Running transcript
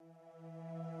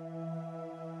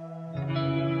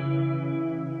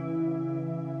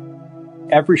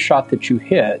every shot that you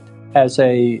hit as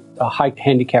a high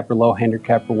handicap or low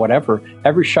handicap or whatever,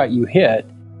 every shot you hit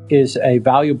is a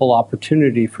valuable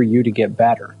opportunity for you to get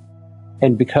better.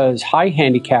 And because high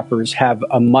handicappers have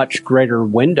a much greater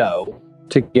window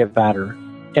to get better,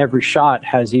 every shot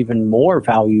has even more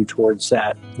value towards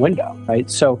that window, right?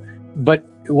 So, but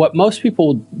what most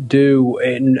people do,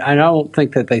 and I don't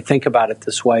think that they think about it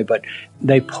this way, but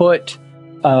they put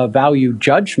a value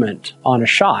judgment on a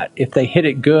shot. If they hit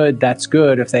it good, that's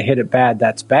good. If they hit it bad,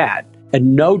 that's bad.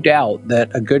 And no doubt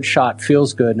that a good shot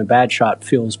feels good and a bad shot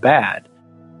feels bad.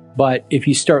 But if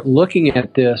you start looking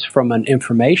at this from an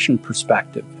information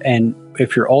perspective, and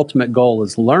if your ultimate goal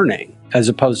is learning, as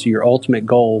opposed to your ultimate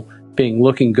goal being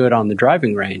looking good on the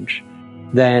driving range,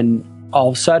 then all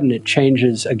of a sudden it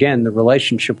changes, again, the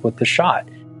relationship with the shot.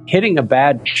 Hitting a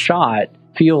bad shot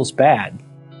feels bad,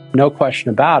 no question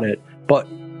about it, but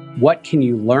what can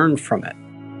you learn from it,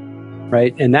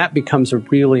 right? And that becomes a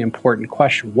really important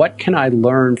question. What can I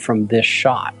learn from this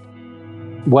shot?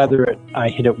 Whether I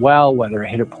hit it well, whether I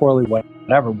hit it poorly,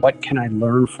 whatever, what can I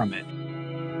learn from it?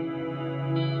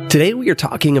 Today we are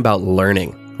talking about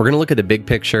learning. We're going to look at the big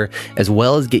picture as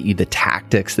well as get you the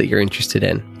tactics that you're interested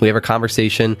in. We have a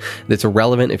conversation that's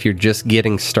relevant if you're just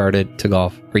getting started to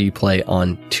golf or you play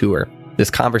on tour. This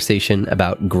conversation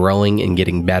about growing and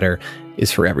getting better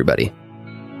is for everybody.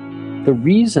 The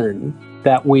reason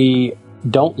that we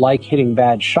don't like hitting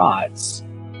bad shots,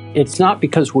 it's not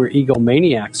because we're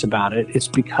egomaniacs about it. It's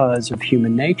because of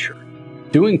human nature.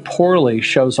 Doing poorly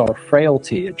shows our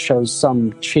frailty. It shows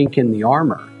some chink in the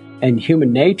armor. And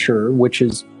human nature, which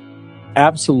is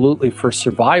absolutely for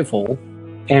survival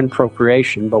and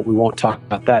procreation, but we won't talk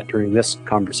about that during this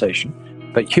conversation.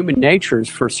 But human nature is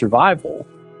for survival.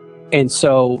 And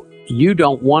so you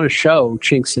don't want to show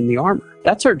chinks in the armor.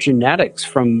 That's our genetics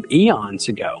from eons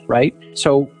ago, right?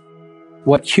 So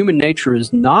what human nature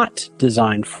is not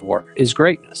designed for is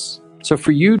greatness. So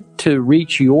for you to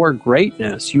reach your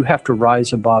greatness, you have to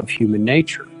rise above human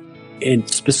nature. And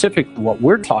specifically what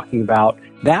we're talking about,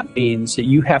 that means that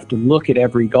you have to look at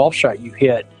every golf shot you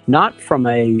hit, not from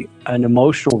an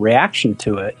emotional reaction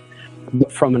to it,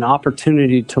 but from an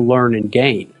opportunity to learn and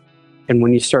gain. And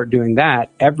when you start doing that,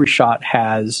 every shot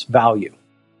has value.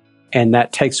 And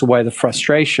that takes away the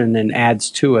frustration and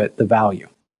adds to it the value.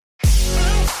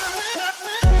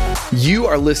 You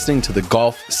are listening to the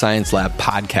Golf Science Lab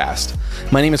podcast.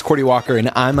 My name is Cordy Walker,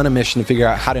 and I'm on a mission to figure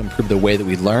out how to improve the way that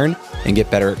we learn and get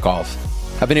better at golf.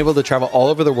 I've been able to travel all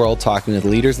over the world talking with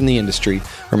leaders in the industry,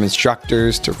 from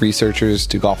instructors to researchers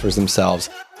to golfers themselves,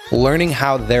 learning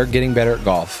how they're getting better at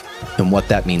golf and what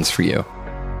that means for you.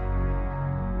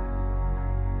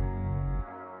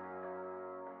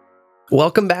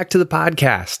 Welcome back to the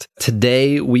podcast.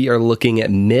 Today, we are looking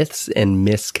at myths and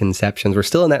misconceptions. We're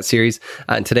still in that series,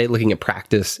 and today looking at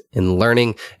practice and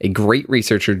learning. A great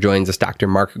researcher joins us, Dr.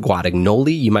 Mark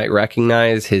Guadagnoli. You might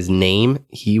recognize his name.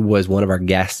 He was one of our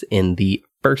guests in the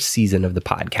first season of the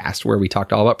podcast where we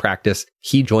talked all about practice.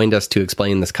 He joined us to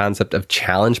explain this concept of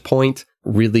challenge point,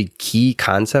 really key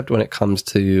concept when it comes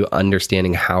to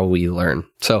understanding how we learn.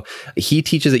 So he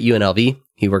teaches at UNLV.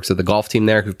 He works with the golf team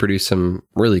there who've produced some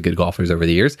really good golfers over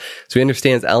the years. So he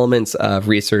understands elements of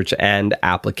research and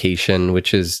application,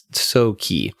 which is so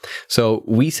key. So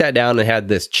we sat down and had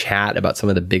this chat about some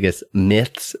of the biggest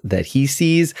myths that he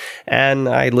sees. And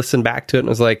I listened back to it and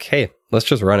was like, hey, let's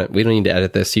just run it. We don't need to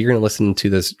edit this. So you're going to listen to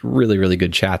this really, really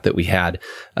good chat that we had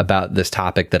about this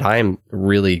topic that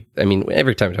every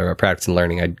time we talk about practice and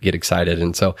learning, I get excited.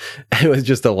 And so it was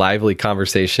just a lively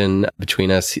conversation between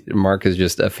us. Mark is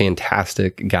just a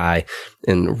fantastic guy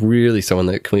and really someone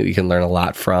that we can learn a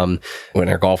lot from in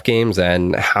our golf games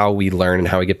and how we learn and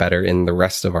how we get better in the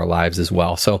rest of our lives as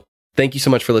well. So thank you so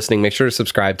much for listening. Make sure to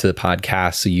subscribe to the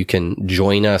podcast so you can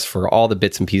join us for all the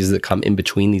bits and pieces that come in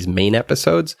between these main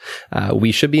episodes.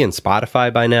 We should be in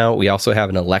Spotify by now. We also have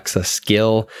an Alexa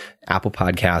skill, Apple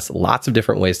Podcasts, lots of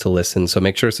different ways to listen. So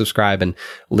make sure to subscribe and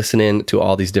listen in to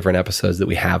all these different episodes that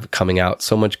we have coming out.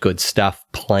 So much good stuff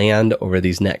planned over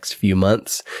these next few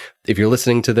months. If you're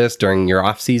listening to this during your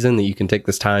off season, that you can take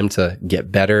this time to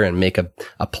get better and make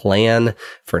a plan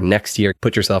for next year,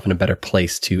 put yourself in a better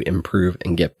place to improve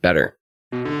and get better.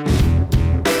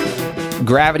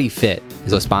 Gravity Fit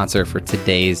is a sponsor for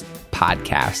today's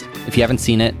podcast. If you haven't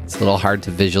seen it, it's a little hard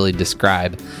to visually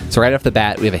describe. So right off the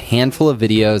bat, we have a handful of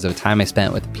videos of time I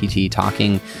spent with the PT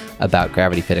talking about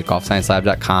Gravity Fit at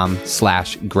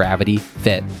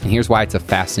golfsciencelab.com/gravityfit. And here's why it's a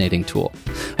fascinating tool.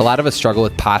 A lot of us struggle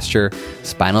with posture,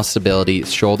 spinal stability,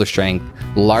 shoulder strength,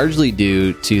 largely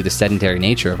due to the sedentary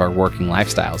nature of our working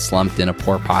lifestyle, slumped in a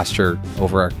poor posture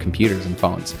over our computers and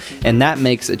phones. And that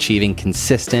makes achieving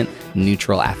consistent,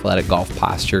 neutral athletic golf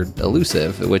posture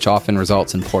elusive, which often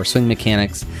results in poor swing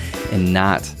mechanics and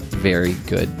not very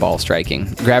good ball striking.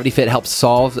 Gravity Fit helps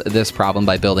solve this problem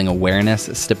by building awareness,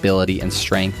 stability, and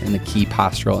strength in the key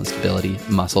postural and stability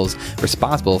muscles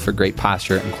responsible for great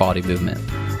posture and quality movement.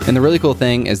 And the really cool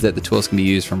thing is that the tools can be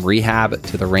used from rehab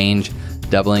to the range,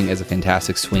 doubling as a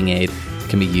fantastic swing aid. It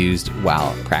can be used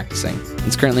while practicing.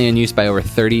 It's currently in use by over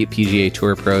 30 PGA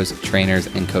Tour pros, trainers,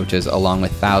 and coaches, along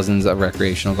with thousands of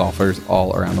recreational golfers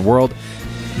all around the world.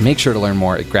 Make sure to learn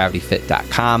more at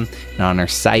gravityfit.com, and on our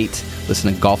site,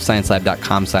 listen to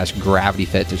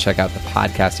golfsciencelab.com/gravityfit to check out the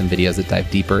podcast and videos that dive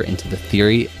deeper into the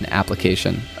theory and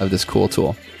application of this cool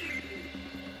tool.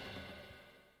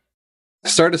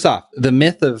 Start us off. The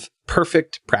myth of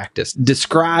perfect practice.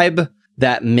 Describe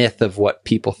that myth of what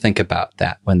people think about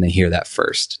that when they hear that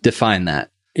first. Define that.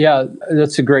 Yeah,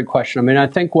 that's a great question. I mean, I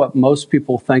think what most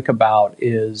people think about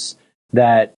is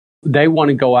that they want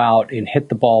to go out and hit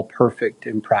the ball perfect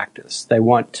in practice. They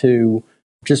want to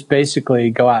just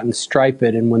basically go out and stripe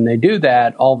it. And when they do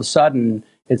that, all of a sudden,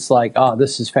 it's like, oh,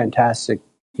 this is fantastic.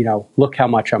 You know, look how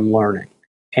much I'm learning.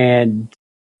 And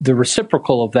the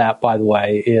reciprocal of that, by the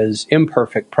way, is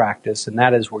imperfect practice. And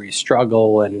that is where you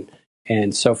struggle and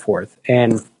so forth.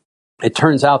 And it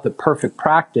turns out that perfect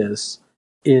practice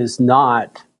is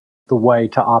not the way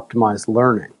to optimize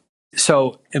learning.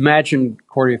 So imagine,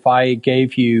 Cordy, if I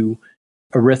gave you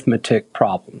arithmetic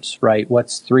problems, right?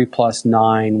 What's 3 plus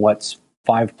 9? What's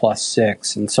 5 plus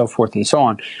 6? And so forth and so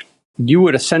on. You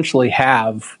would essentially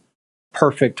have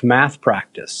perfect math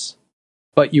practice,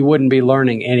 but you wouldn't be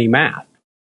learning any math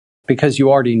because you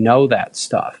already know that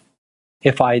stuff.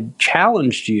 If I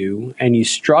challenged you and you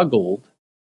struggled,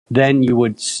 then you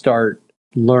would start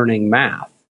learning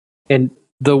math. And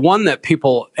the one that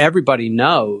everybody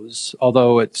knows,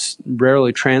 although it's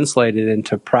rarely translated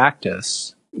into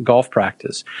practice, golf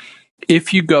practice,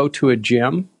 if you go to a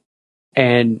gym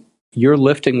and you're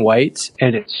lifting weights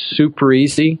and it's super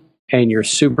easy and you're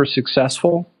super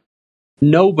successful,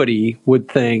 nobody would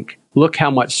think, look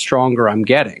how much stronger I'm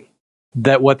getting.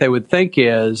 That what they would think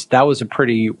is, that was a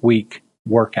pretty weak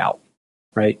workout,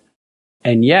 right?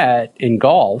 And yet in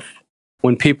golf,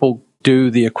 when people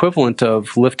do the equivalent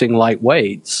of lifting light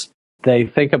weights, they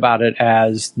think about it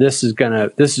as this is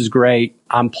great,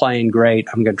 I'm playing great,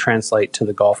 I'm going to translate to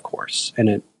the golf course. And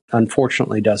it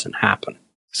unfortunately doesn't happen.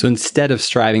 So instead of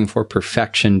striving for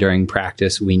perfection during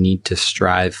practice, we need to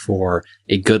strive for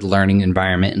a good learning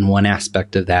environment. And one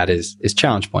aspect of that is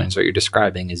challenge points. What you're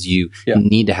describing is you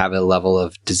need to have a level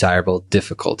of desirable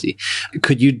difficulty.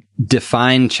 Could you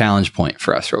define challenge point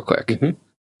for us real quick? Mm-hmm.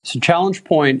 So challenge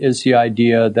point is the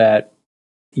idea that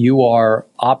you are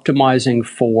optimizing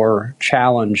for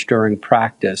challenge during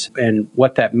practice. And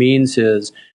what that means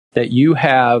is that you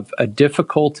have a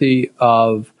difficulty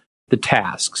of the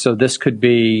task. So this could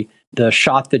be the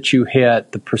shot that you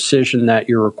hit, the precision that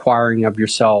you're requiring of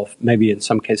yourself, maybe in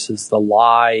some cases the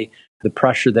lie, the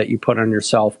pressure that you put on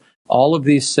yourself, all of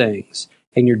these things.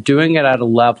 And you're doing it at a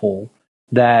level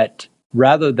that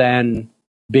rather than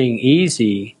being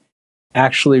easy,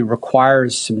 actually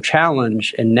requires some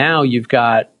challenge. And now you've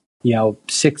got,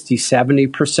 60,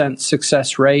 70%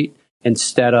 success rate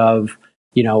instead of,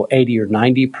 80 or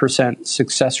 90%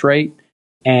 success rate.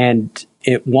 And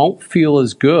it won't feel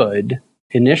as good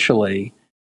initially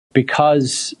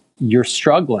because you're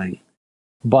struggling,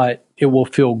 but it will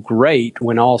feel great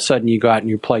when all of a sudden you go out and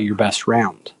you play your best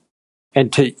round.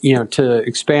 And to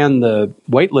expand the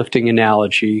weightlifting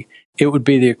analogy, it would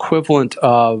be the equivalent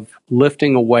of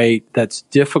lifting a weight that's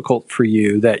difficult for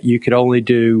you, that you could only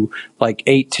do like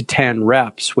 8 to 10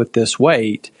 reps with this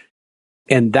weight.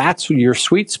 And that's your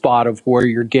sweet spot of where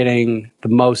you're getting the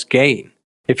most gain.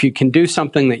 If you can do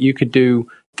something that you could do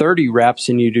 30 reps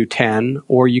and you do 10,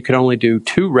 or you could only do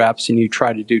 2 reps and you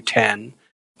try to do 10,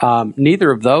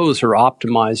 neither of those are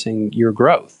optimizing your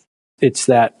growth. It's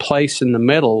that place in the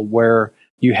middle where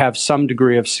you have some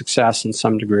degree of success and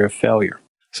some degree of failure.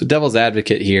 So devil's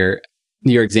advocate here,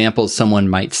 your example, someone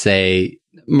might say,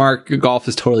 Mark, golf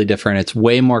is totally different. It's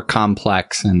way more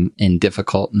complex and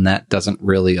difficult, and that doesn't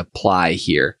really apply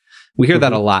here. We hear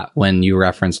that a lot when you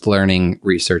reference learning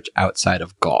research outside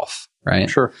of golf, right?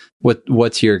 Sure.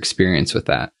 What's your experience with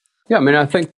that? Yeah, I mean, I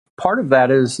think part of that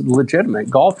is legitimate.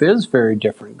 Golf is very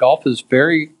different. Golf is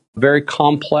very, very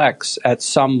complex at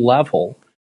some level.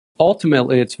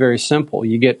 Ultimately, it's very simple.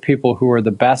 You get people who are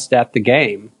the best at the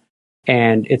game,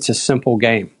 and it's a simple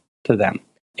game to them.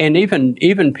 And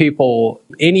even people,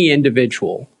 any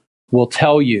individual will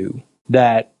tell you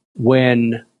that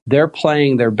when they're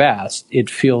playing their best, it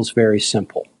feels very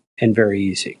simple and very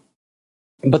easy.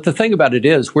 But the thing about it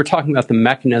is, we're talking about the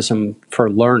mechanism for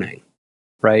learning,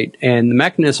 right? And the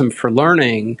mechanism for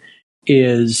learning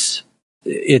it's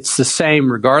the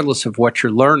same regardless of what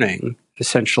you're learning,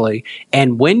 essentially.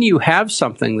 And when you have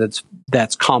something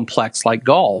that's complex like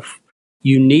golf,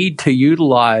 you need to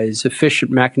utilize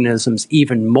efficient mechanisms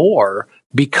even more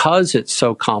because it's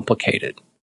so complicated.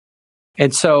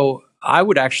 And so I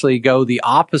would actually go the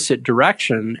opposite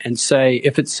direction and say,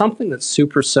 if it's something that's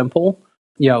super simple,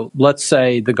 let's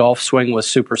say the golf swing was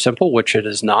super simple, which it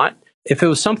is not. If it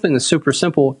was something that's super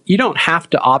simple, you don't have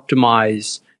to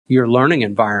optimize your learning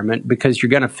environment because you're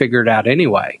going to figure it out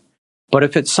anyway. But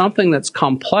if it's something that's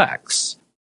complex,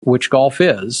 which golf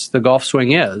is, the golf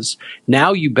swing is,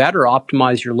 now you better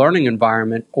optimize your learning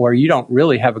environment or you don't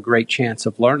really have a great chance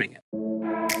of learning it.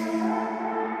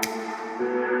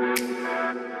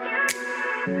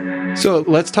 So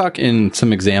let's talk in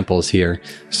some examples here.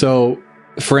 So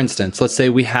for instance, let's say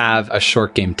we have a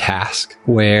short game task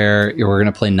where we're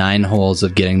going to play 9 holes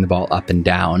of getting the ball up and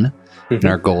down. And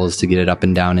our goal is to get it up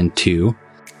and down in 2.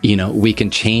 We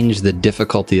can change the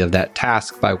difficulty of that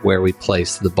task by where we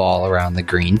place the ball around the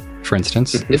green. For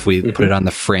instance, if we put it on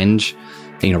the fringe,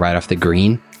 right off the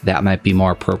green, that might be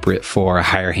more appropriate for a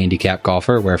higher handicap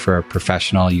golfer, where for a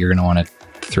professional, you're going to want to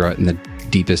throw it in the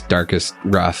deepest, darkest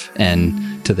rough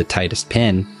and to the tightest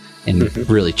pin and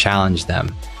really challenge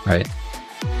them, right?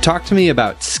 Talk to me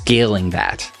about scaling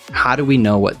that. How do we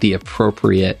know what the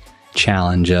appropriate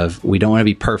challenge of, we don't want to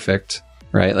be perfect,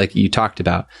 right? Like you talked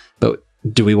about, but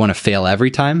do we want to fail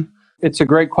every time? It's a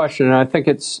great question. And I think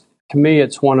to me,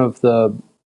 it's one of the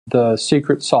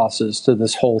secret sauces to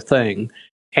this whole thing.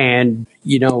 And,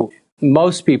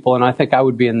 most people, and I think I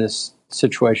would be in this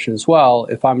situation as well,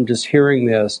 if I'm just hearing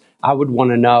this, I would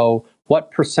want to know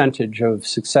what percentage of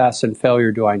success and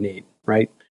failure do I need, right?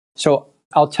 So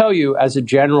I'll tell you, as a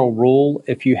general rule,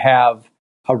 if you have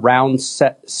around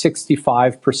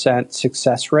 65%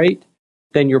 success rate,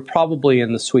 then you're probably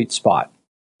in the sweet spot.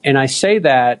 And I say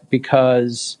that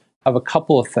because of a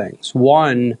couple of things.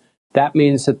 One, that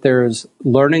means that there's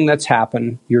learning that's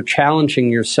happened. You're challenging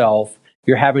yourself.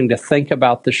 You're having to think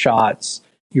about the shots.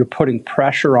 You're putting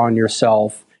pressure on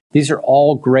yourself. These are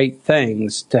all great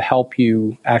things to help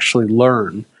you actually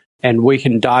learn. And we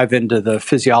can dive into the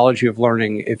physiology of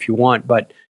learning if you want.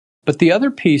 But the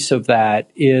other piece of that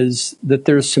is that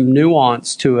there's some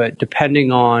nuance to it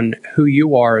depending on who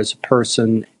you are as a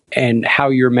person and how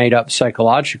you're made up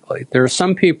psychologically. There are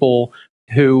some people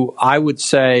who I would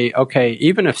say, okay,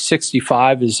 even if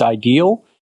 65 is ideal,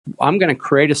 I'm going to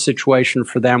create a situation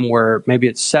for them where maybe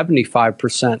it's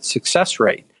 75% success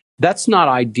rate. That's not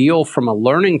ideal from a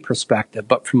learning perspective,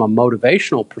 but from a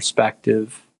motivational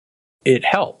perspective, it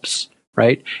helps,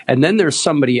 right? And then there's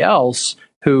somebody else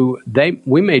who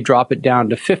we may drop it down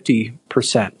to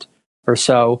 50% or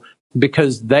so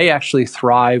because they actually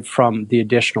thrive from the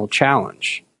additional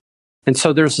challenge. And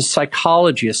so there's a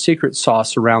psychology, a secret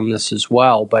sauce around this as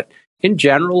well. But in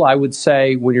general, I would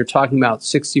say when you're talking about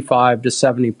 65 to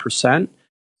 70%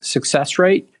 success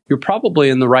rate, you're probably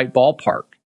in the right ballpark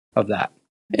of that.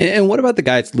 And what about the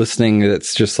guys listening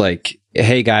that's just like,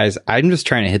 hey guys, I'm just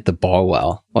trying to hit the ball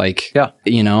well. Like,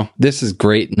 this is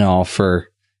great and all for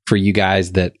you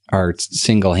guys that are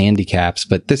single handicaps,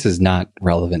 but this is not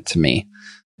relevant to me.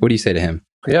 What do you say to him?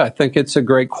 Yeah, I think it's a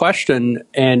great question.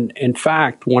 And in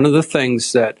fact, one of the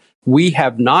things that we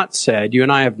have not said, you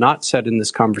and I have not said in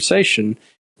this conversation,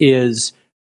 is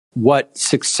what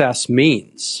success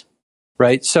means,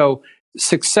 right? So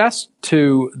success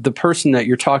to the person that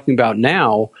you're talking about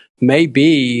now may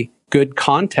be good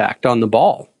contact on the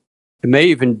ball. It may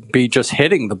even be just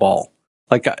hitting the ball.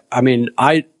 Like,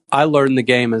 I learned the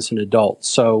game as an adult.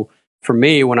 So for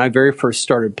me, when I very first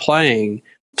started playing,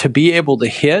 to be able to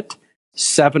hit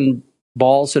 7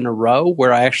 balls in a row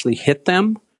where I actually hit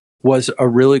them was a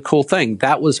really cool thing.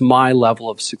 That was my level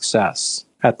of success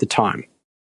at the time.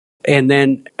 And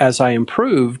then as I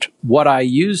improved, what I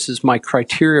used as my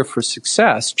criteria for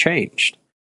success changed.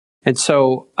 And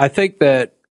so I think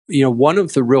that, one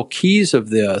of the real keys of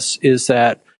this is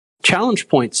that challenge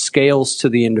point scales to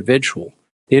the individual.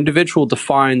 The individual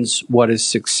defines what is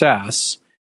success,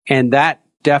 and that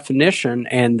definition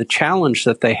and the challenge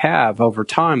that they have over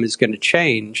time is going to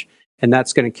change, and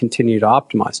that's going to continue to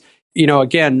optimize.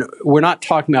 again, we're not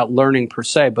talking about learning per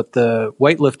se, but the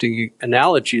weightlifting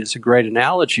analogy is a great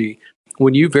analogy.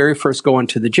 When you very first go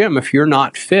into the gym, if you're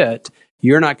not fit,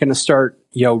 you're not going to start,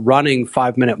 running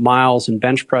 5-minute miles and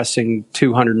bench pressing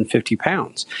 250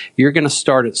 pounds. You're going to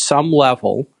start at some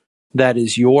level that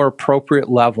is your appropriate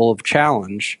level of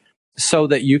challenge so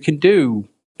that you can do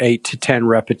 8 to 10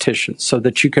 repetitions, so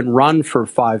that you can run for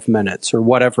 5 minutes or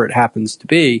whatever it happens to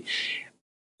be.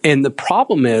 And the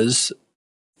problem is,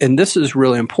 and this is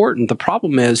really important, the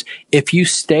problem is if you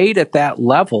stayed at that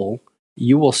level,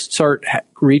 you will start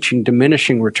reaching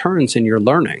diminishing returns in your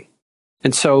learning.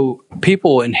 And so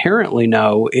people inherently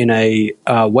know in a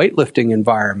weightlifting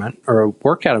environment or a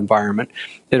workout environment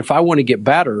that if I want to get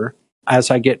better, as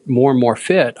I get more and more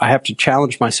fit, I have to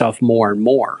challenge myself more and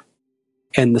more.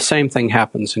 And the same thing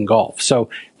happens in golf. So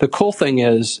the cool thing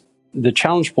is the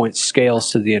challenge point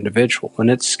scales to the individual, and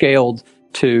it's scaled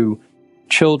to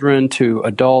children, to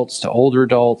adults, to older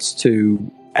adults,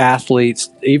 to athletes,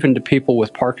 even to people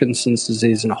with Parkinson's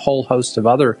disease and a whole host of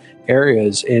other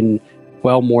areas in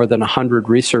more than 100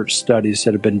 research studies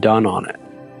that have been done on it.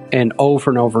 And over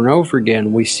and over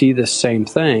again, we see the same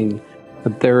thing,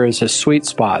 that there is a sweet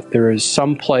spot. There is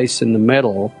some place in the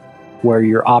middle where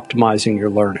you're optimizing your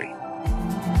learning.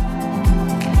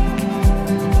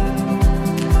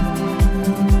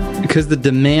 Because the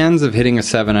demands of hitting a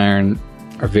 7-iron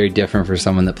are very different for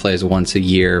someone that plays once a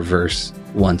year versus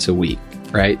once a week,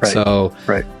 right? So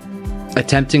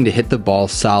attempting to hit the ball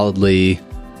solidly,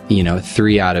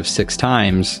 3 out of 6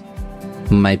 times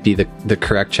might be the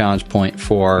correct challenge point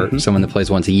for someone that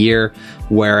plays once a year,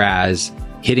 whereas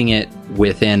hitting it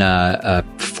within a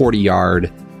 40-yard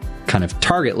kind of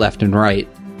target left and right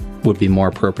would be more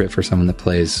appropriate for someone that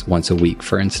plays once a week,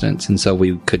 for instance. And so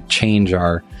we could change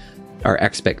our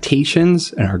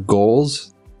expectations and our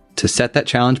goals to set that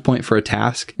challenge point for a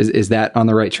task. Is that on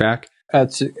the right track?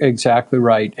 That's exactly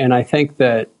right. And I think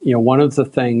that, one of the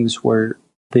things where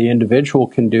the individual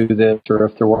can do this, or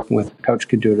if they're working with a coach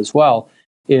could do it as well,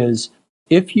 is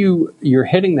if you're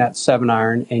hitting that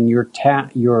 7-iron and your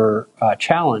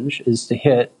challenge is to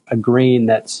hit a green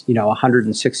that's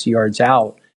 160 yards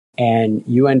out, and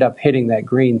you end up hitting that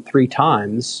green 3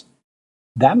 times,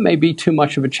 that may be too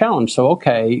much of a challenge. So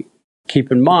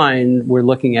keep in mind we're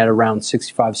looking at around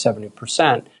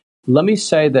 65-70%. Let me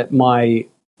say that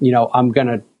I'm going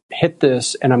to hit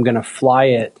this and I'm going to fly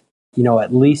it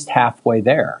at least halfway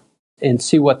there, and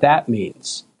see what that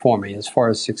means for me as far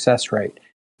as success rate.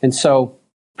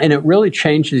 And it really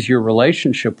changes your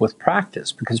relationship with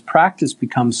practice, because practice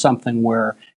becomes something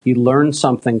where you learn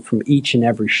something from each and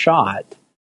every shot,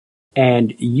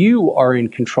 and you are in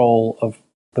control of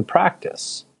the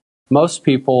practice. Most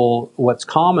people, what's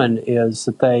common is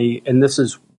that and this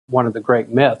is one of the great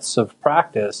myths of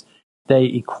practice, they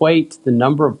equate the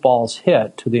number of balls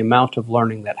hit to the amount of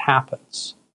learning that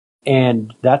happens.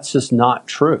 And that's just not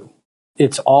true.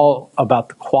 It's all about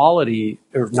the quality,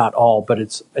 or not all, but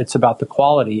it's about the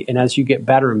quality. And as you get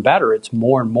better and better, it's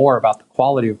more and more about the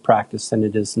quality of practice than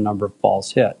it is the number of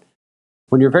balls hit.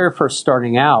 When you're very first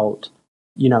starting out,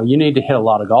 you need to hit a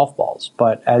lot of golf balls.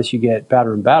 But as you get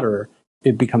better and better,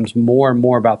 it becomes more and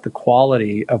more about the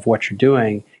quality of what you're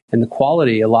doing. And the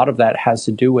quality, a lot of that has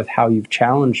to do with how you've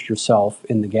challenged yourself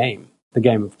in the game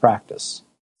of practice.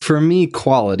 For me,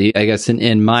 quality, I guess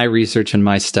in my research and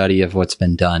my study of what's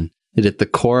been done, that at the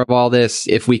core of all this,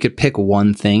 if we could pick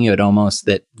one thing, it would almost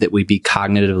that we'd be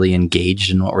cognitively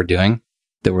engaged in what we're doing,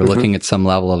 that we're looking at some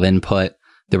level of input,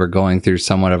 that we're going through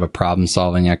somewhat of a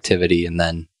problem-solving activity and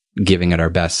then giving it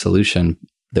our best solution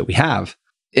that we have.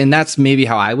 And that's maybe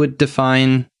how I would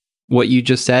define what you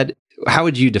just said. How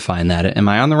would you define that? Am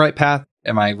I on the right path?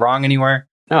 Am I wrong anywhere?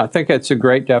 No, I think that's a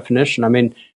great definition. I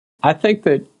mean, I think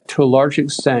that to a large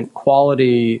extent,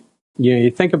 quality,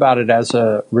 you think about it as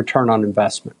a return on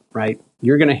investment, right?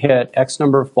 You're going to hit X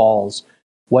number of balls.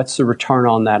 What's the return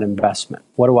on that investment?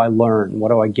 What do I learn? What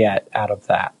do I get out of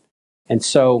that? And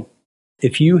so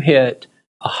if you hit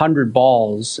 100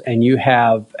 balls and you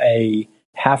have a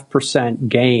 0.5%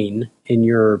 gain in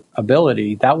your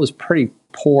ability, that was pretty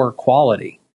poor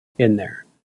quality in there.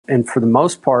 And for the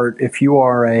most part, if you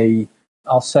are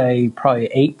I'll say probably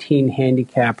 18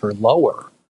 handicap or lower,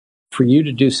 for you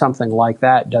to do something like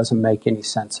that doesn't make any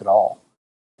sense at all.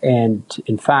 And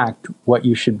in fact, what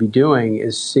you should be doing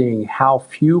is seeing how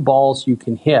few balls you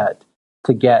can hit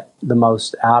to get the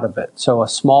most out of it. So a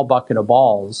small bucket of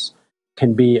balls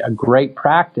can be a great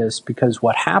practice, because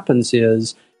what happens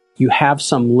is you have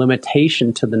some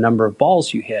limitation to the number of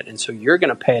balls you hit. And so you're going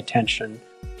to pay attention,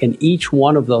 and each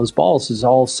one of those balls is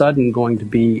all of a sudden going to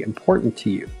be important to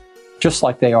you, just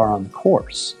like they are on the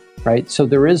course. right? So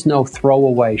there is no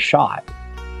throwaway shot.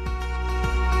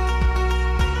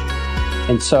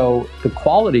 And so the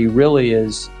quality really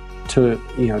is to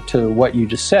what you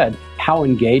just said, how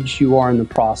engaged you are in the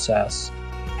process,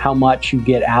 how much you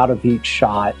get out of each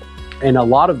shot. And a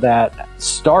lot of that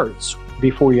starts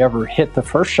before you ever hit the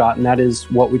first shot, and that is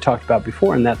what we talked about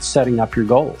before, and that's setting up your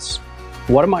goals.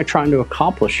 What am I trying to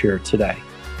accomplish here today?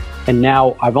 And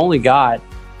now I've only got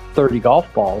 30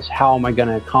 golf balls. How am I going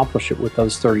to accomplish it with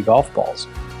those 30 golf balls?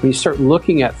 When you start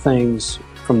looking at things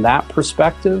from that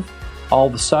perspective, all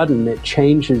of a sudden it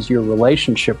changes your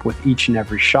relationship with each and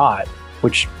every shot,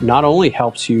 which not only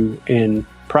helps you in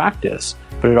practice,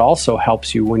 but it also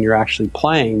helps you when you're actually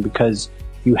playing because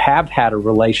you have had a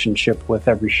relationship with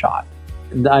every shot.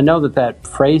 I know that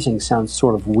phrasing sounds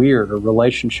sort of weird, a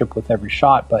relationship with every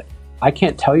shot, but I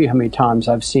can't tell you how many times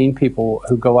I've seen people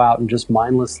who go out and just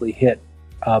mindlessly hit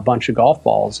a bunch of golf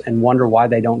balls and wonder why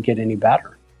they don't get any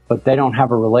better. But they don't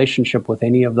have a relationship with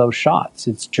any of those shots.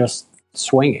 It's just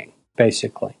swinging,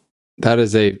 basically. That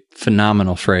is a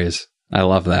phenomenal phrase. I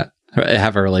love that. I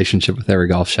have a relationship with every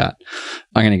golf shot.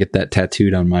 I'm going to get that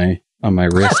tattooed on my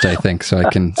wrist, I think, so I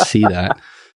can see that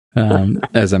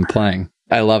as I'm playing.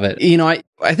 I love it.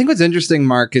 I think what's interesting,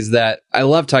 Mark, is that I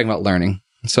love talking about learning.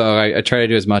 So I try to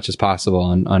do as much as possible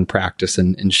on practice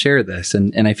and share this.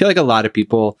 And I feel like a lot of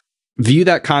people view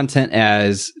that content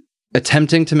as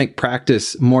attempting to make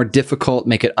practice more difficult,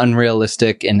 make it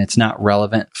unrealistic, and it's not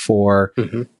relevant for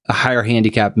a higher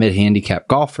handicap, mid-handicap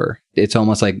golfer. It's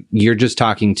almost like you're just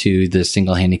talking to the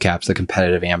single handicaps, the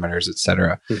competitive amateurs, et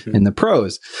cetera, and the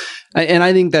pros. And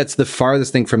I think that's the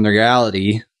farthest thing from the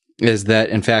reality, is that,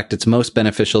 in fact, it's most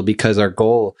beneficial because our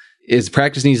goal is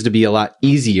practice needs to be a lot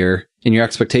easier and your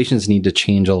expectations need to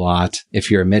change a lot.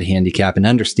 If you're a mid-handicap, and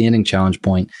understanding challenge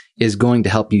point is going to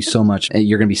help you so much.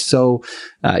 You're going to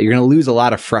be you're going to lose a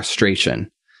lot of frustration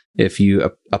if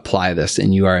you apply this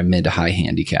and you are a mid to high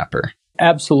handicapper.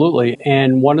 Absolutely.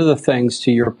 And one of the things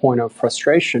to your point of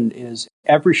frustration is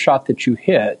every shot that you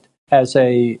hit as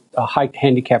a high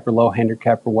handicap or low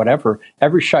handicap or whatever,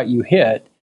 every shot you hit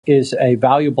is a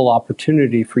valuable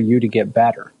opportunity for you to get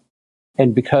better.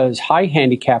 And because high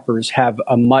handicappers have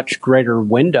a much greater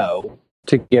window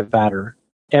to get better,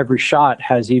 every shot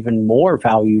has even more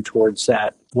value towards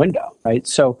that window, right?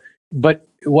 So, but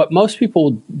what most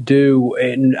people do,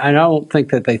 and I don't think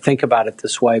that they think about it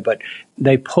this way, but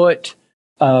they put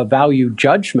value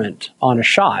judgment on a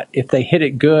shot. If they hit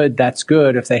it good, that's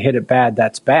good. If they hit it bad,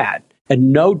 that's bad.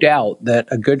 And no doubt that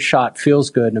a good shot feels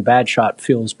good and a bad shot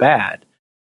feels bad.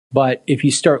 But if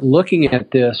you start looking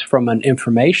at this from an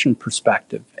information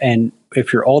perspective, and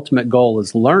if your ultimate goal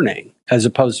is learning, as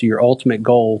opposed to your ultimate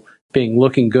goal being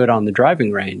looking good on the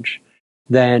driving range,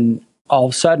 then all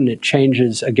of a sudden it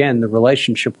changes, again, the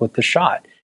relationship with the shot.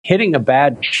 Hitting a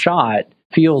bad shot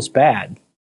feels bad,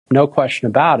 no question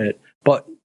about it, but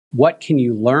what can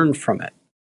you learn from it,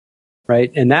 right?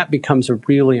 And that becomes a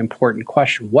really important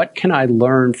question. What can I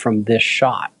learn from this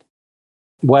shot?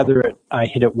 Whether I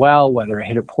hit it well, whether I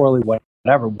hit it poorly,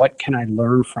 whatever, what can I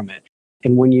learn from it?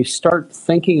 And when you start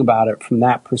thinking about it from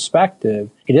that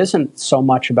perspective, it isn't so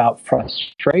much about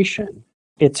frustration,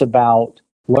 it's about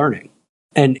learning.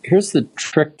 And here's the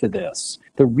trick to this.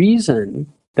 The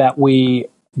reason that we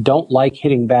don't like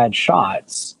hitting bad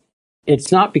shots,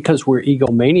 it's not because we're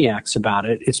egomaniacs about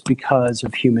it, it's because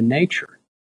of human nature.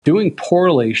 Doing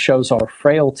poorly shows our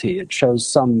frailty, it shows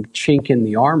some chink in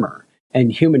the armor. And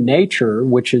human nature,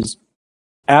 which is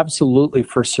absolutely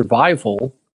for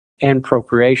survival and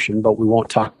procreation, but we won't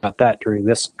talk about that during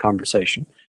this conversation,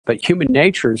 but human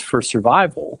nature is for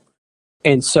survival.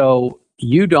 And so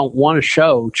you don't want to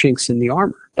show chinks in the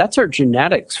armor. That's our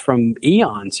genetics from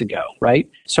eons ago,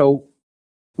 right? So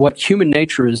what human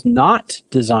nature is not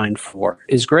designed for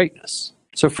is greatness.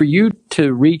 So for you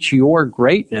to reach your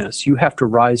greatness, you have to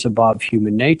rise above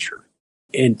human nature.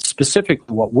 And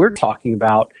specifically what we're talking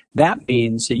about, that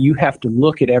means that you have to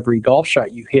look at every golf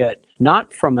shot you hit,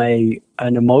 not from an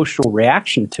emotional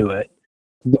reaction to it,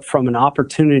 but from an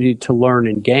opportunity to learn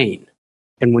and gain.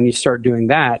 And when you start doing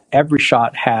that, every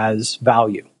shot has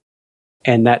value.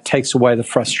 And that takes away the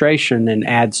frustration and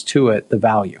adds to it the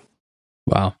value.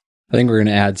 Wow. I think we're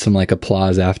going to add some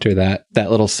applause after that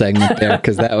little segment there,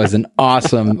 because that was an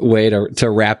awesome way to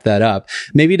wrap that up.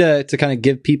 Maybe to kind of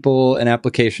give people an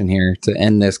application here to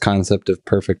end this concept of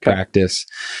perfect practice.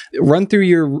 Run through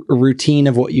your routine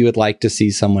of what you would like to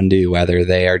see someone do, whether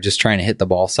they are just trying to hit the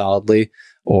ball solidly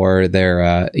or they're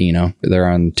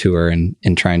on tour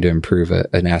and trying to improve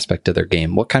an aspect of their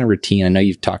game. What kind of routine? I know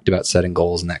you've talked about setting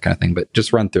goals and that kind of thing, but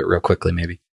just run through it real quickly,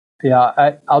 maybe.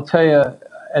 Yeah, I'll tell you,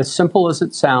 as simple as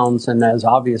it sounds and as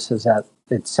obvious as that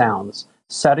it sounds.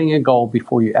 Setting a goal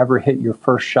before you ever hit your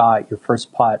first shot, your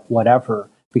first putt, whatever,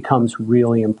 becomes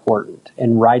really important.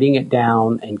 And writing it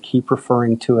down and keep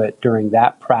referring to it during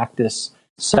that practice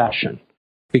session,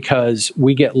 because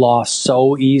we get lost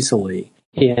so easily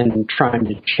in trying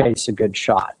to chase a good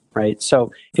shot, right?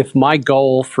 So if my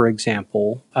goal, for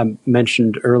example, I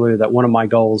mentioned earlier that one of my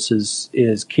goals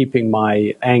is keeping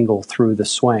my angle through the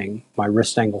swing, my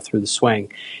wrist angle through the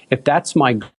swing. If that's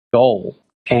my goal,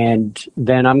 and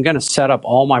then I'm going to set up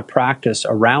all my practice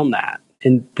around that.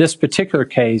 In this particular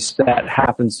case, that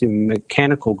happens to be a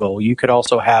mechanical goal. You could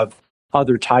also have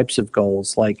other types of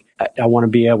goals, like I want to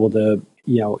be able to,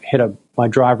 hit my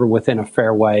driver within a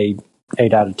fairway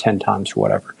 8 out of 10 times or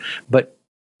whatever. But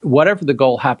whatever the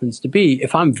goal happens to be,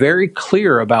 if I'm very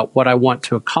clear about what I want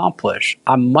to accomplish,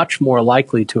 I'm much more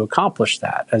likely to accomplish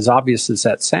that, as obvious as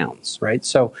that sounds, right?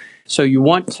 So you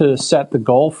want to set the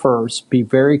goal first, be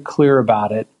very clear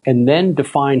about it, and then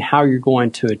define how you're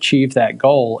going to achieve that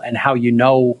goal and how you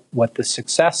know what the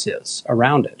success is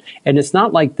around it. And it's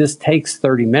not like this takes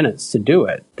 30 minutes to do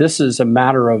it. This is a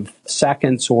matter of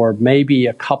seconds or maybe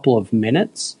a couple of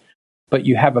minutes, but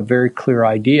you have a very clear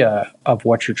idea of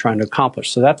what you're trying to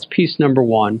accomplish. So that's piece number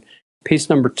one. Piece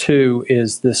number two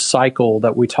is this cycle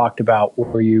that we talked about,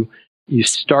 where you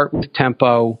start with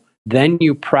tempo, then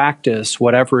you practice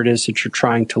whatever it is that you're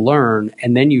trying to learn,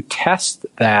 and then you test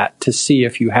that to see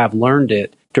if you have learned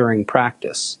it during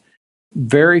practice.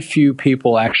 Very few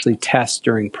people actually test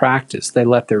during practice. They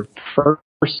let their first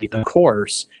the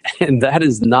course, and that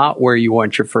is not where you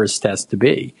want your first test to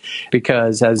be,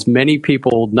 because as many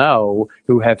people know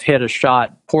who have hit a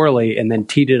shot poorly and then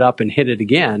teed it up and hit it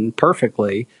again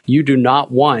perfectly, you do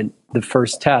not want the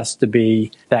first test to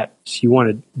be that. You want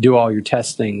to do all your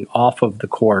testing off of the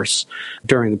course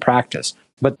during the practice.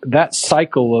 But that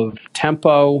cycle of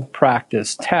tempo,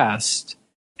 practice, test,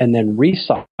 and then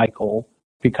recycle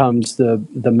becomes the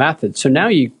method. So now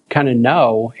you kind of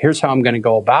know, here's how I'm going to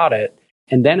go about it.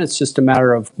 And then it's just a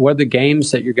matter of what are the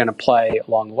games that you're going to play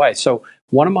along the way. So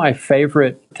one of my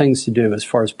favorite things to do as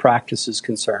far as practice is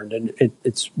concerned, and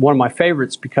it's one of my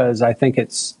favorites because I think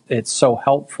it's so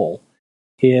helpful,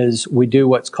 is we do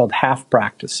what's called half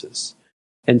practices.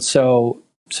 And so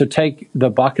take the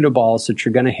bucket of balls that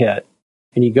you're going to hit,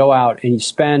 and you go out and you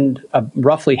spend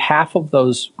roughly half of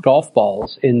those golf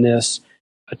balls in this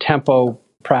tempo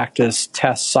practice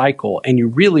test cycle, and you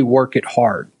really work it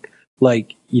hard.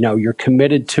 Like, you're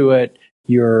committed to it,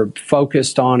 you're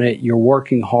focused on it, you're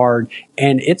working hard,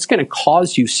 and it's going to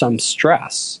cause you some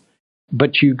stress.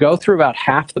 But you go through about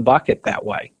half the bucket that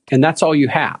way, and that's all you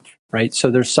have, right?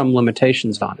 So there's some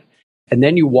limitations on it. And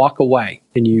then you walk away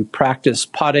and you practice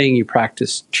putting, you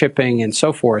practice chipping and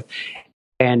so forth.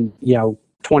 And,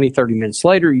 20, 30 minutes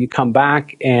later, you come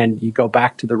back and you go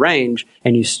back to the range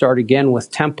and you start again with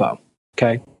tempo.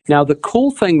 Okay. Now, the cool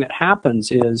thing that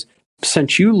happens is,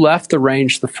 since you left the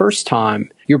range the first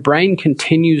time, your brain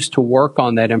continues to work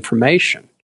on that information.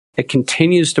 It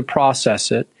continues to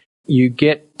process it. You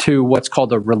get to what's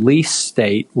called a release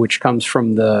state, which comes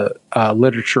from the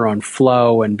literature on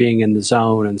flow and being in the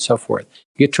zone and so forth.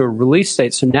 You get to a release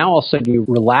state. So now all of a sudden you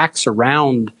relax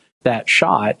around that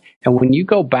shot. And when you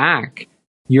go back,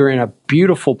 you're in a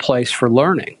beautiful place for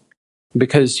learning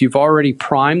because you've already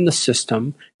primed the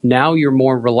system. Now you're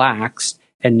more relaxed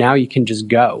and now you can just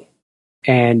go.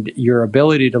 And your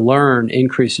ability to learn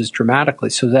increases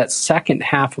dramatically. So that second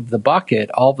half of the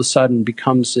bucket all of a sudden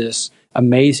becomes this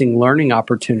amazing learning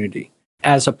opportunity,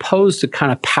 as opposed to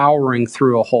kind of powering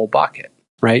through a whole bucket,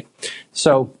 right?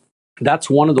 So that's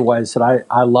one of the ways that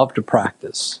I love to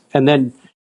practice. And then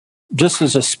just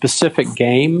as a specific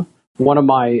game, one of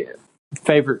my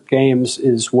favorite games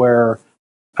is where,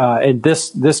 and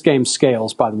this game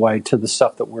scales, by the way, to the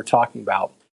stuff that we're talking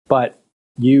about, but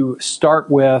you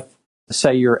start with,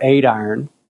 say, your 8-iron,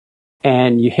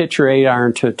 and you hit your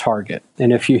 8-iron to a target.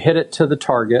 And if you hit it to the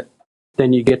target,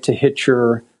 then you get to hit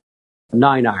your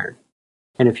 9-iron.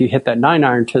 And if you hit that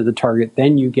 9-iron to the target,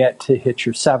 then you get to hit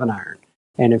your 7-iron.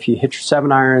 And if you hit your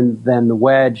 7-iron, then the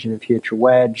wedge. And if you hit your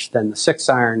wedge, then the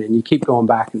 6-iron. And you keep going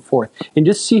back and forth. And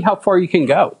just see how far you can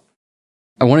go.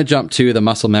 I want to jump to the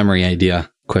muscle memory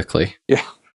idea quickly. Yeah.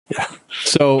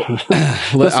 So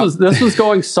this was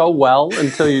going so well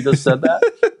until you just said that.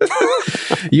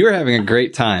 You were having a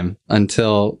great time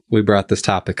until we brought this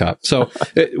topic up. So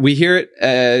we hear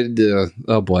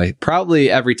it, probably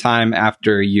every time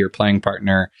after your playing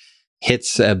partner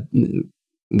hits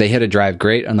they hit a drive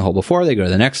great on the hole before, they go to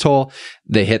the next hole,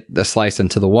 they hit the slice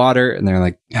into the water, and they're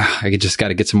like, I just got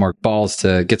to get some more balls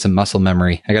to get some muscle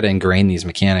memory. I got to ingrain these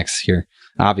mechanics here.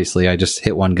 Obviously, I just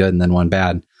hit one good and then one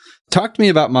bad. Talk to me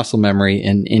about muscle memory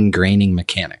and ingraining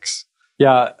mechanics.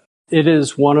 Yeah, it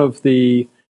is one of the,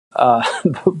 I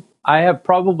have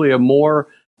probably a more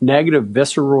negative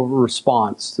visceral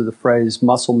response to the phrase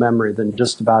muscle memory than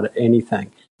just about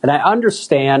anything. And I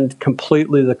understand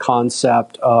completely the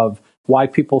concept of why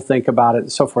people think about it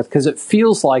and so forth, because it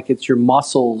feels like it's your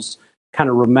muscles kind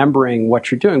of remembering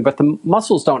what you're doing. But the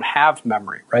muscles don't have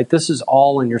memory, right? This is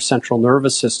all in your central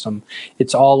nervous system.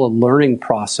 It's all a learning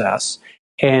process.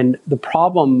 And the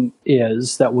problem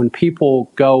is that when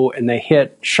people go and they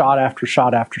hit shot after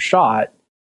shot after shot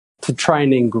to try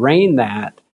and ingrain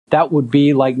that, that would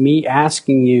be like me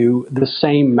asking you the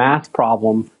same math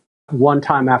problem one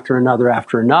time after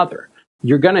another.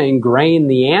 You're going to ingrain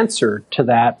the answer to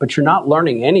that, but you're not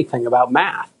learning anything about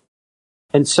math.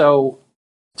 And so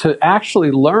to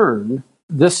actually learn,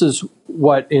 this is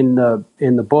what in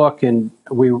the book and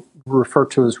we refer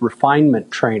to as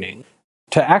refinement training.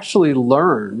 To actually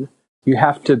learn, you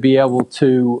have to be able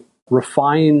to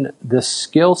refine this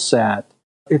skill set.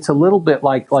 It's a little bit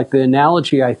like the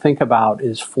analogy I think about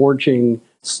is forging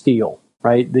steel,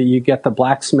 right? You get the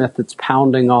blacksmith that's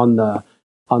pounding on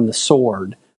the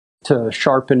sword to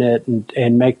sharpen it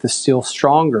and make the steel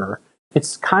stronger.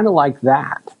 It's kind of like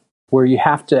that, where you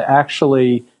have to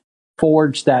actually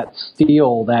forge that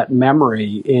steel, that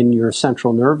memory in your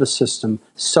central nervous system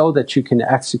so that you can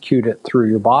execute it through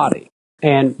your body.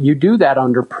 And you do that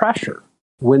under pressure.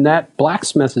 When that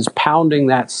blacksmith is pounding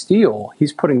that steel,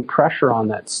 he's putting pressure on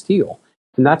that steel.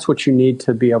 And that's what you need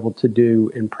to be able to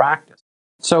do in practice.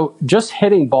 So just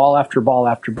hitting ball after ball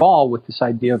after ball with this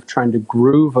idea of trying to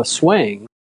groove a swing,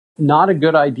 not a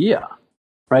good idea,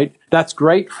 right? That's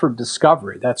great for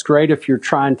discovery. That's great if you're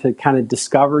trying to kind of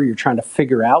discover, you're trying to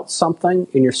figure out something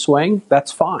in your swing,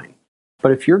 that's fine.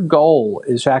 But if your goal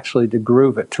is actually to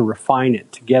groove it, to refine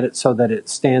it, to get it so that it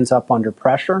stands up under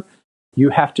pressure, you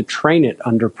have to train it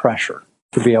under pressure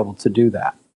to be able to do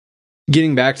that.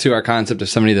 Getting back to our concept of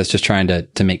somebody that's just trying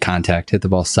to make contact, hit the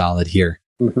ball solid here.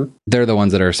 Mm-hmm. They're the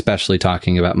ones that are especially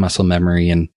talking about muscle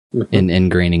memory and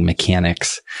ingraining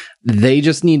mechanics. They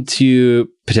just need to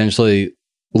potentially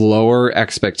lower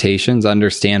expectations,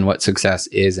 understand what success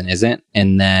is and isn't,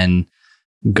 and then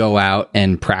go out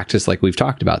and practice like we've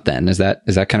talked about then. Is that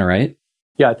kind of right?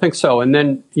 Yeah, I think so. And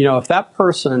then, if that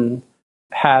person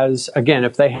has, again,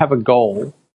 if they have a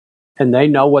goal and they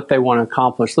know what they want to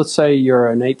accomplish, let's say you're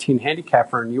an 18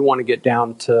 handicapper and you want to get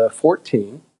down to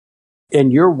 14,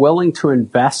 and you're willing to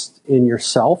invest in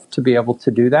yourself to be able to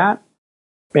do that,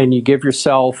 and you give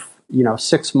yourself,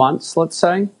 6 months, let's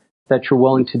say, that you're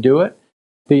willing to do it.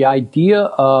 The idea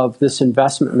of this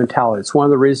investment mentality, it's one of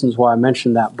the reasons why I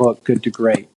mentioned that book, Good to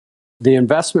Great. The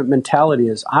investment mentality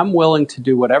is I'm willing to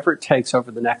do whatever it takes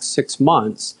over the next 6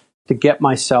 months to get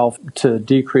myself to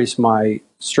decrease my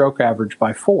stroke average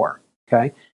by 4.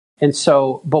 Okay. And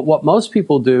so, but what most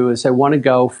people do is they want to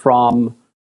go from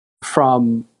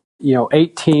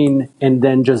 18 and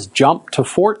then just jump to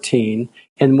 14.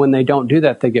 And when they don't do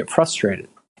that, they get frustrated.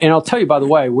 And I'll tell you, by the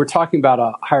way, we're talking about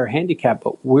a higher handicap,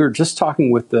 but we were just talking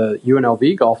with the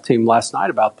UNLV golf team last night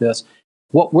about this.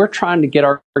 What we're trying to get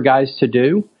our guys to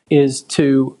do is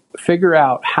to figure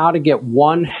out how to get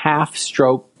 1/2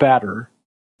 stroke better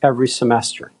every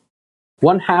semester.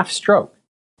 1/2 stroke.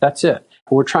 That's it.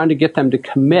 And we're trying to get them to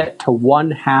commit to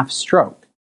 1/2 stroke.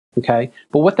 Okay.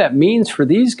 But what that means for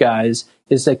these guys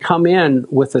is they come in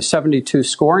with a 72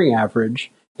 scoring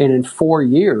average, and in 4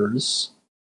 years,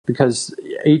 because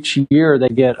each year they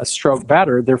get a stroke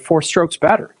better, they're 4 strokes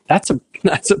better. That's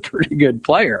a pretty good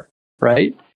player,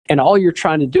 right? And all you're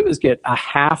trying to do is get a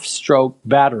 1/2 stroke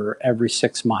better every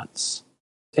 6 months.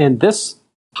 And this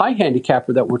high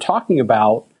handicapper that we're talking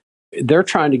about, they're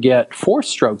trying to get 4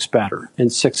 strokes better in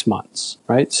 6 months,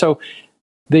 right? So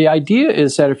the idea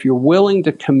is that if you're willing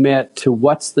to commit to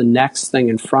what's the next thing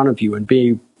in front of you and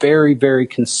be very, very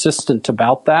consistent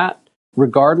about that,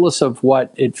 regardless of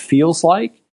what it feels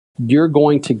like, you're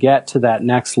going to get to that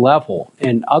next level.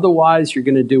 And otherwise, you're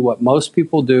going to do what most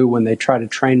people do when they try to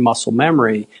train muscle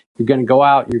memory. You're going to go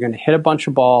out, you're going to hit a bunch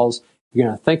of balls, you're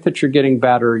going to think that you're getting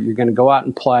better, you're going to go out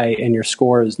and play, and your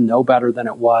score is no better than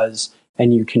it was,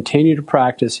 and you continue to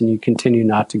practice and you continue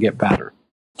not to get better.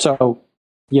 So,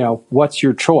 what's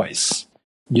your choice?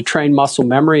 You train muscle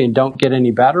memory and don't get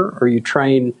any better, or you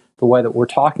train the way that we're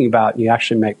talking about and you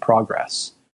actually make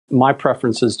progress? My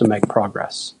preference is to make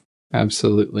progress.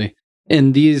 Absolutely.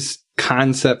 And these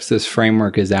concepts, this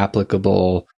framework is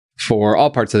applicable for all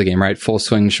parts of the game, right? Full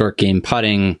swing, short game,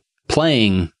 putting,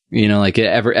 playing, like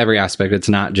every aspect. It's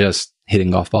not just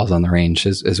hitting golf balls on the range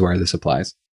is where this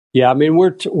applies. Yeah, I mean,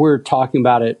 we're talking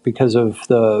about it because of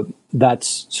the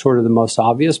that's sort of the most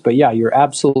obvious. But yeah, you're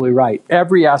absolutely right.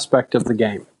 Every aspect of the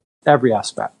game, every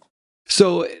aspect.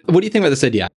 So what do you think about this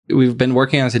idea? We've been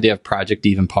working on this idea of Project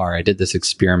Even Par. I did this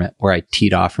experiment where I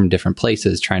teed off from different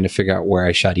places, trying to figure out where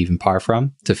I shot even par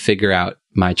from to figure out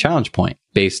my challenge point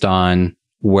based on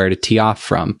where to tee off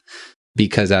from,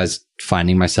 because I was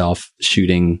finding myself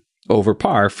shooting over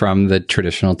par from the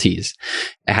traditional tees.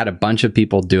 I had a bunch of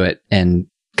people do it, and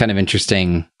kind of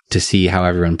interesting to see how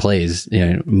everyone plays,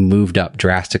 moved up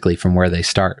drastically from where they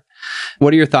start.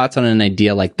 What are your thoughts on an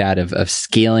idea like that of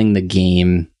scaling the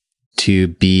game to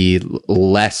be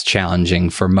less challenging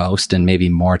for most and maybe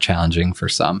more challenging for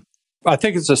some? I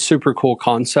think it's a super cool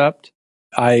concept.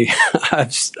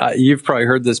 You've probably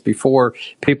heard this before.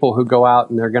 People who go out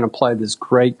and they're going to play this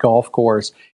great golf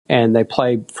course and they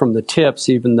play from the tips,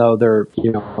 even though they're,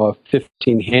 a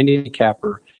 15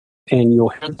 handicapper, and you'll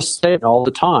hear this statement all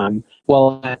the time.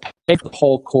 Well, I pay for the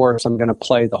whole course. I'm going to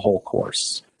play the whole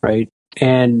course, right?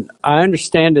 And I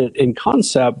understand it in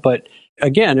concept, but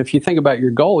again, if you think about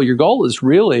your goal is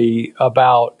really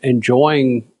about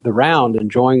enjoying the round,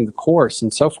 enjoying the course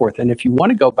and so forth. And if you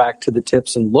want to go back to the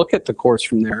tips and look at the course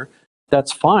from there,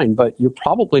 that's fine, but you're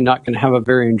probably not going to have a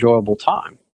very enjoyable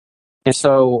time. And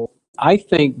so I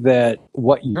think that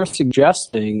what you're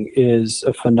suggesting is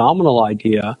a phenomenal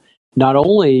idea, not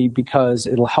only because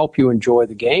it'll help you enjoy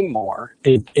the game more,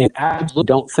 and absolutely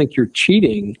don't think you're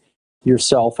cheating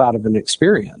yourself out of an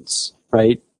experience,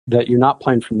 right? That you're not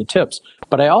playing from the tips.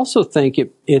 But I also think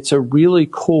it's a really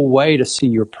cool way to see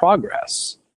your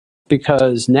progress,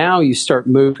 because now you start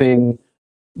moving,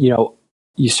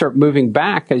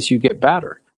 back as you get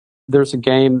better. There's a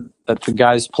game that the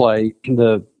guys play,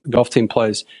 the golf team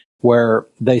plays, where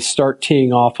they start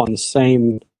teeing off on the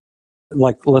same,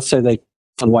 like, let's say they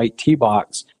on white tee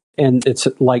box, and it's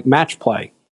like match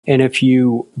play. And if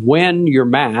you win your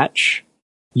match,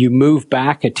 you move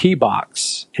back a tee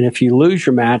box. And if you lose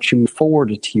your match, you move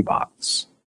forward a tee box.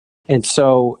 And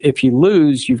so if you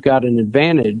lose, you've got an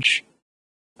advantage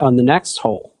on the next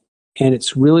hole. And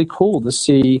it's really cool to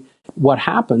see what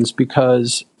happens,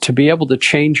 because to be able to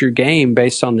change your game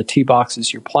based on the tee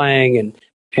boxes you're playing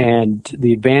and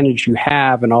the advantage you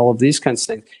have and all of these kinds of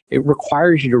things, it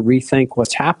requires you to rethink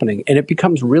what's happening, and it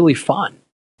becomes really fun.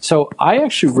 So I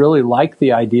actually really like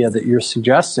the idea that you're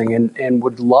suggesting, and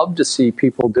would love to see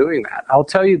people doing that. I'll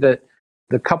tell you that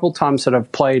the couple times that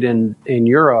I've played in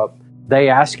Europe, they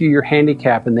ask you your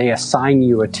handicap and they assign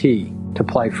you a tee to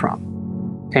play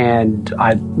from. And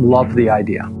I love the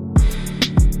idea.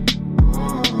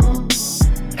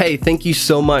 Hey, thank you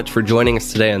so much for joining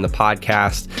us today on the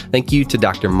podcast. Thank you to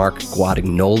Dr. Mark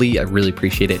Guadagnoli. I really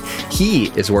appreciate it. He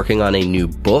is working on a new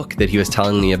book that he was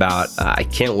telling me about. I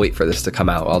can't wait for this to come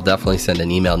out. I'll definitely send an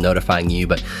email notifying you,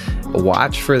 but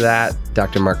watch for that.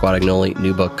 Dr. Mark Guadagnoli,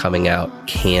 new book coming out.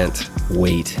 Can't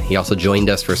wait. He also joined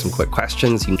us for some quick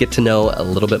questions. You can get to know a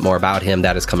little bit more about him.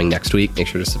 That is coming next week. Make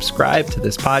sure to subscribe to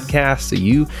this podcast so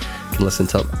you can listen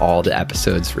to all the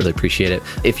episodes. Really appreciate it.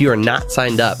 If you are not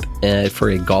signed up for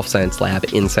a Golf Science Lab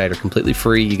Insider completely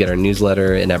free, you get our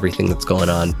newsletter and everything that's going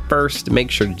on first. Make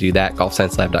sure to do that.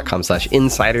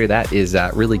 golfsciencelab.com/insider. That is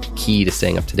really key to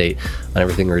staying up to date on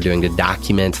everything we're doing to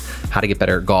document how to get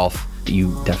better at golf.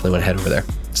 You definitely want to head over there.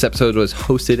 This episode was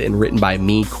hosted and written by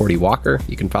me, Cordy Walker.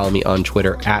 You can follow me on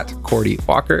Twitter @Cordy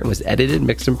Walker, and was edited,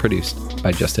 mixed, and produced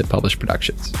by Just Hit Publish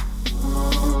Productions.